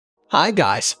Hi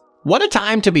guys, what a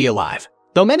time to be alive.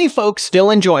 Though many folks still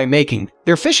enjoy making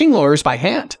their fishing lures by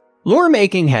hand, lure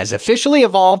making has officially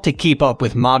evolved to keep up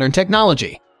with modern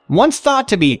technology. Once thought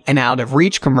to be an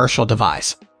out-of-reach commercial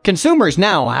device, consumers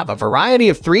now have a variety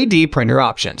of 3D printer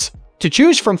options to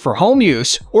choose from for home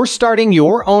use or starting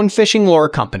your own fishing lure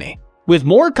company. With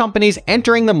more companies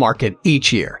entering the market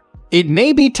each year, it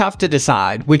may be tough to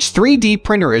decide which 3D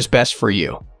printer is best for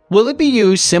you. Will it be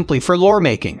used simply for lure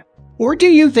making? Or do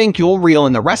you think you'll reel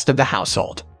in the rest of the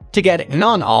household to get in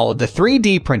on all of the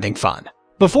 3D printing fun?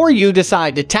 Before you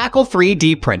decide to tackle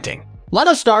 3D printing, let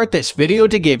us start this video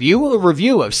to give you a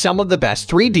review of some of the best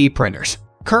 3D printers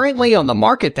currently on the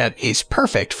market that is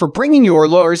perfect for bringing your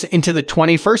lures into the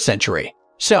 21st century.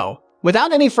 So,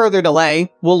 without any further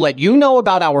delay, we'll let you know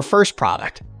about our first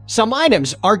product. Some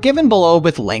items are given below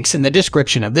with links in the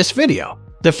description of this video.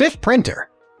 The fifth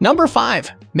printer. Number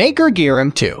 5.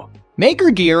 MakerGear M2.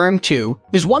 MakerGear M2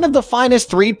 is one of the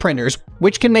finest 3D printers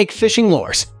which can make fishing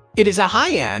lures. It is a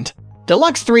high-end,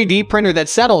 deluxe 3D printer that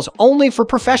settles only for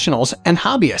professionals and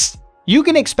hobbyists. You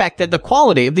can expect that the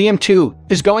quality of the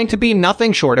M2 is going to be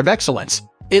nothing short of excellence.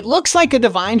 It looks like a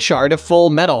divine shard of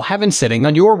full metal heaven sitting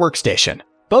on your workstation,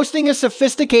 boasting a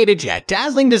sophisticated yet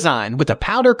dazzling design with a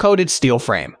powder-coated steel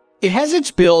frame. It has its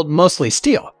build mostly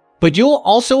steel, but you'll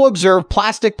also observe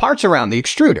plastic parts around the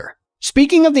extruder.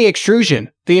 Speaking of the extrusion,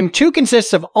 the M2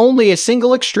 consists of only a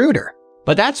single extruder,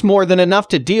 but that's more than enough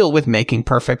to deal with making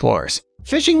perfect lures.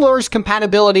 Fishing lures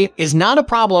compatibility is not a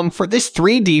problem for this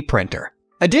 3D printer.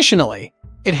 Additionally,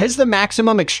 it has the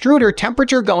maximum extruder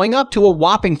temperature going up to a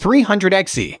whopping 300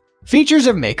 degrees. Features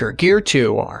of MakerGear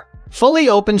M2 are fully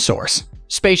open source,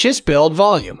 spacious build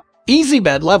volume, easy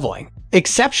bed leveling,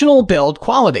 exceptional build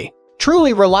quality,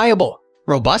 truly reliable,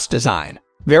 robust design,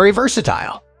 very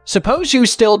versatile. Suppose you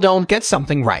still don't get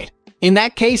something right. In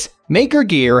that case,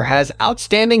 MakerGear has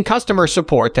outstanding customer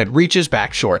support that reaches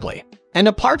back shortly. And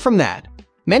apart from that,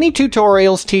 many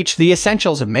tutorials teach the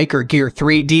essentials of MakerGear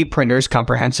 3D printers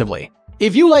comprehensively.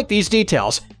 If you like these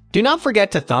details, do not forget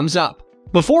to thumbs up.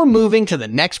 Before moving to the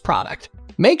next product,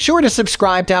 make sure to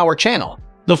subscribe to our channel.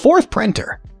 The fourth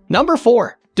printer. Number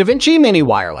 4. Vinci Mini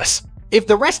Wireless. If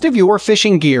the rest of your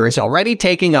fishing gear is already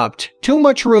taking up too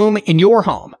much room in your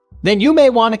home, then you may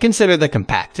want to consider the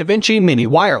compact Vinci Mini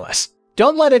Wireless.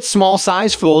 Don't let its small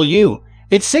size fool you.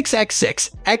 Its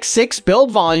 6x6x6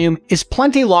 build volume is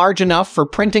plenty large enough for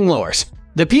printing lures.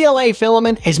 The PLA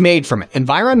filament is made from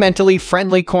environmentally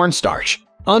friendly cornstarch.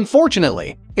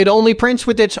 Unfortunately, it only prints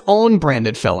with its own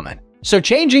branded filament, so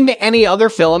changing to any other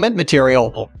filament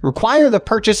material will require the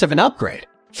purchase of an upgrade.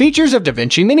 Features of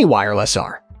Vinci Mini Wireless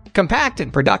are compact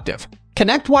and productive.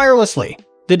 Connect wirelessly.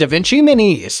 The Vinci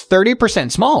Mini is 30%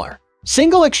 smaller.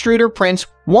 Single extruder prints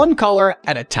one color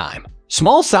at a time.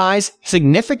 Small size,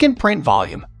 significant print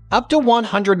volume, up to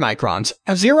 100 microns,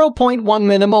 a 0.1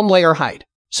 minimum layer height.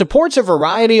 Supports a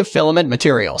variety of filament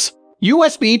materials.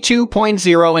 USB 2.0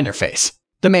 interface.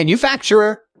 The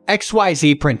manufacturer,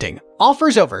 XYZ Printing,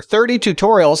 offers over 30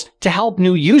 tutorials to help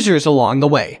new users along the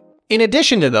way. In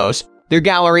addition to those, their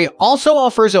gallery also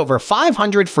offers over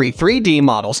 500 free 3D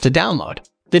models to download.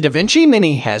 The Vinci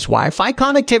Mini has Wi-Fi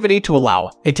connectivity to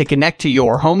allow it to connect to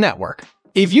your home network.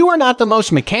 If you are not the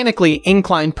most mechanically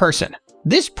inclined person,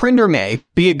 this printer may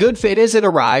be a good fit as it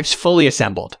arrives fully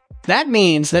assembled. That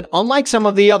means that unlike some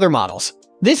of the other models,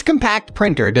 this compact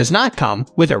printer does not come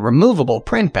with a removable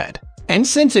print bed. And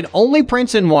since it only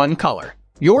prints in one color,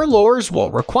 your lures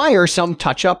will require some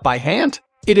touch-up by hand.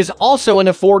 It is also an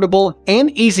affordable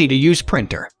and easy-to-use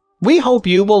printer. We hope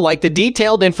you will like the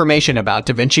detailed information about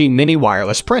Vinci Mini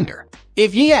Wireless Printer.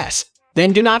 If yes,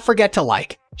 then do not forget to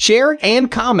like, share,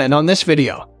 and comment on this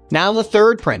video. Now the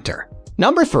third printer.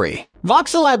 Number 3.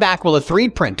 Voxelab Aquila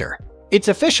 3D Printer. It's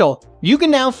official, you can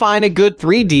now find a good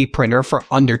 3D printer for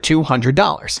under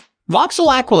 $200.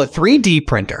 Voxel Aquila 3D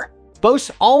Printer boasts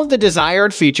all of the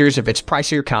desired features of its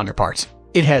pricier counterparts.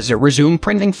 It has a resume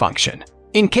printing function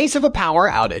in case of a power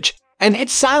outage, and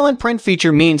its silent print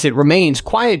feature means it remains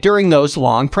quiet during those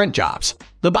long print jobs.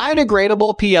 The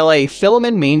biodegradable PLA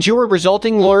filament means your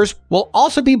resulting lures will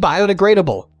also be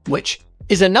biodegradable, which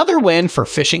is another win for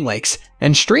fishing lakes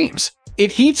and streams.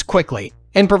 It heats quickly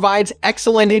and provides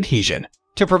excellent adhesion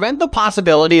to prevent the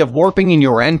possibility of warping in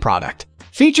your end product.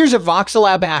 Features of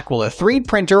Voxelab Aquila 3D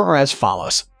Printer are as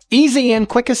follows. Easy and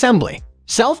quick assembly.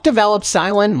 Self-developed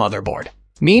silent motherboard.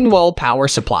 Meanwhile power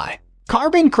supply.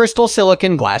 Carbon crystal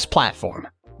silicon glass platform.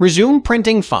 Resume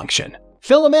printing function.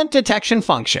 Filament detection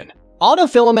function. Auto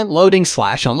filament loading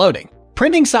 / unloading.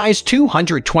 Printing size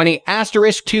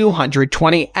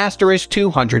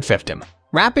 220*220*250.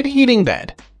 Rapid heating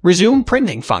bed. Resume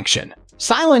printing function.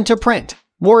 Silent to print.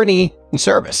 warranty, and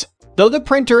service. Though the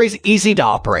printer is easy to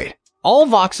operate, all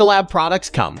Voxelab products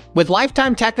come with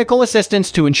lifetime technical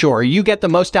assistance to ensure you get the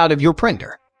most out of your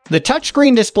printer. The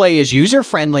touchscreen display is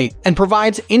user-friendly and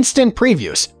provides instant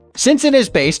previews. Since it is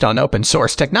based on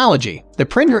open-source technology, the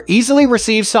printer easily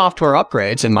receives software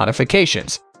upgrades and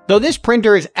modifications. Though this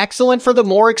printer is excellent for the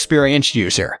more experienced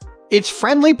user, its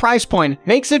friendly price point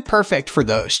makes it perfect for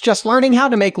those just learning how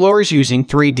to make lures using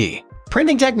 3D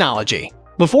printing technology.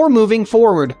 Before moving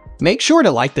forward, make sure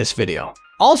to like this video.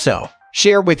 Also,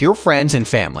 share with your friends and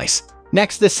families.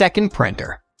 Next, the second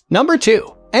printer. Number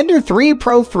 2. Ender 3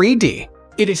 Pro 3D.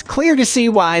 It is clear to see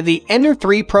why the Ender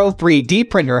 3 Pro 3D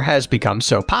printer has become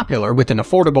so popular with an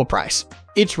affordable price.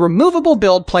 Its removable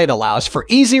build plate allows for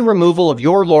easy removal of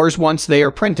your lures once they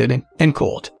are printed and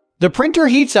cooled. The printer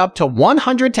heats up to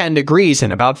 110 degrees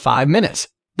in about 5 minutes,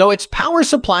 though its power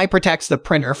supply protects the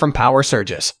printer from power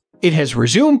surges. It has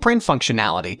resume print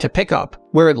functionality to pick up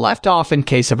where it left off in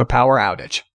case of a power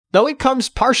outage. Though it comes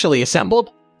partially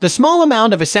assembled, the small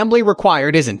amount of assembly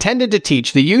required is intended to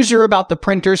teach the user about the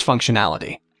printer's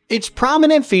functionality. Its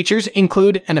prominent features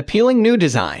include an appealing new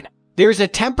design. There's a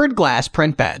tempered glass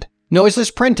print bed,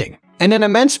 noiseless printing, and an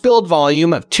immense build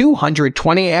volume of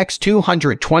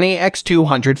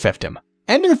 220x220x250.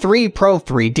 Ender 3 Pro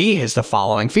 3D has the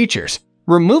following features: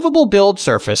 removable build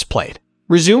surface plate,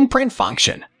 resume print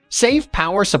function, safe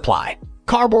power supply,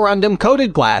 carborundum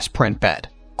coated glass print bed,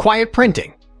 quiet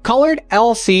printing, colored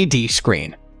LCD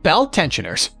screen, belt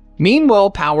tensioners, meanwhile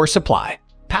power supply,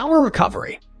 power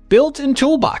recovery, built-in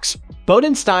toolbox,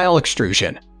 Bowden-style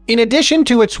extrusion. In addition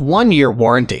to its 1-year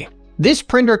warranty, this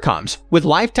printer comes with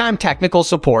lifetime technical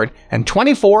support and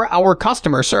 24-hour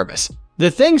customer service.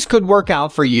 The things could work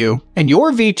out for you and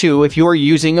your V2 if you are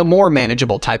using a more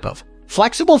manageable type of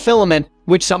flexible filament,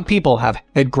 which some people have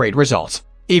had great results.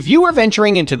 If you are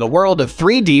venturing into the world of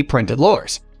 3D printed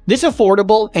lures, this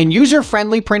affordable and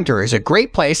user-friendly printer is a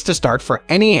great place to start for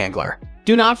any angler.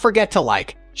 Do not forget to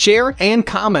like, share, and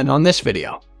comment on this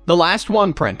video. The last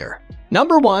one printer.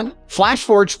 Number 1.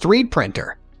 Flashforge 3D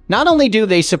printer. Not only do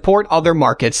they support other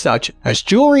markets such as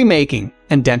jewelry making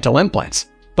and dental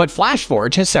implants, but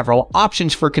Flashforge has several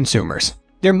options for consumers.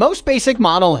 Their most basic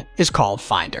model is called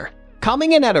Finder.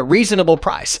 Coming in at a reasonable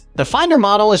price, the Finder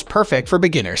model is perfect for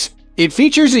beginners. It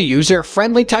features a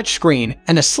user-friendly touchscreen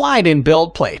and a slide-in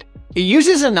build plate. It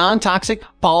uses a non-toxic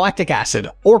polylactic acid,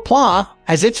 or PLA,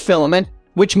 as its filament,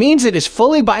 which means it is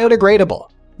fully biodegradable.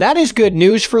 That is good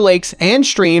news for lakes and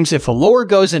streams if a lure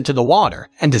goes into the water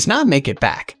and does not make it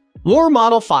back. Lure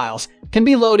model files can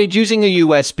be loaded using a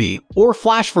USB or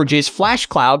Flashforge's Flash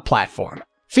Cloud platform.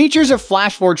 Features of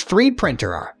Flashforge 3D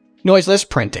printer are noiseless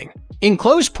printing,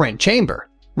 enclosed print chamber,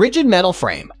 rigid metal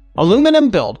frame, aluminum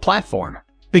build platform,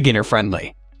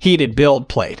 beginner-friendly, heated build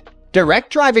plate, direct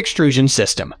drive extrusion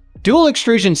system, dual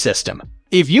extrusion system.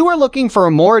 If you are looking for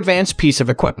a more advanced piece of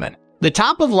equipment, the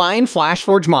top-of-line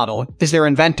Flashforge model is their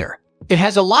inventor. It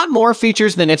has a lot more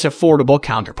features than its affordable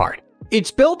counterpart.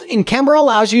 Its built-in camera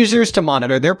allows users to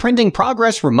monitor their printing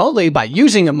progress remotely by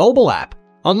using a mobile app.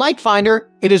 Unlike Finder,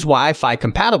 it is Wi-Fi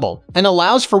compatible and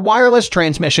allows for wireless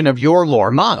transmission of your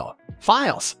lure model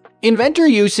files. Inventor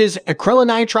uses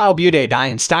acrylonitrile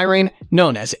butadiene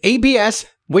known as ABS,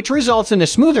 which results in a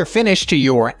smoother finish to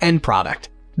your end product.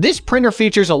 This printer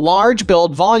features a large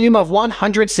build volume of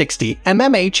 160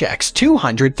 mm x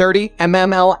 230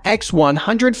 mm x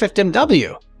 150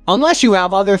 mm. Unless you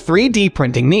have other 3D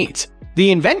printing needs,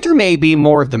 the inventor may be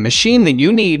more of the machine than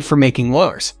you need for making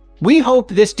lures. We hope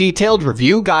this detailed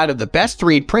review guide of the best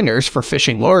 3D printers for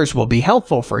fishing lures will be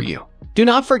helpful for you. Do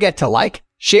not forget to like,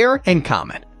 share, and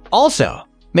comment. Also,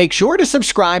 make sure to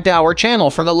subscribe to our channel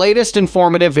for the latest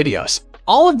informative videos.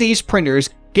 All of these printers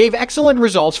gave excellent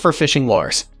results for fishing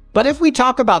lures. But if we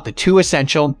talk about the 2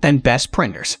 essential and best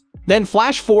printers, then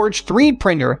Flashforge 3D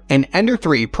printer and Ender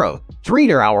 3 Pro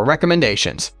 3D are our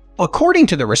recommendations. According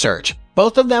to the research,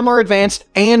 both of them are advanced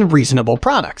and reasonable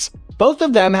products. Both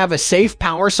of them have a safe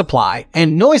power supply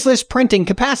and noiseless printing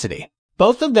capacity.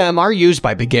 Both of them are used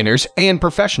by beginners and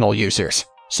professional users,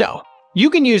 so you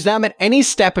can use them at any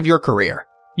step of your career.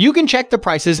 You can check the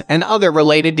prices and other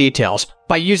related details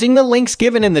by using the links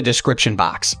given in the description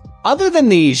box. Other than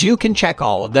these, you can check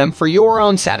all of them for your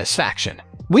own satisfaction.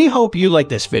 We hope you like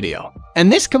this video,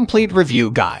 and this complete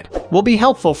review guide will be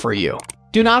helpful for you.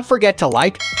 Do not forget to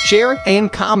like, share,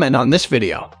 and comment on this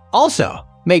video. Also,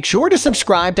 make sure to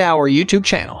subscribe to our YouTube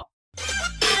channel.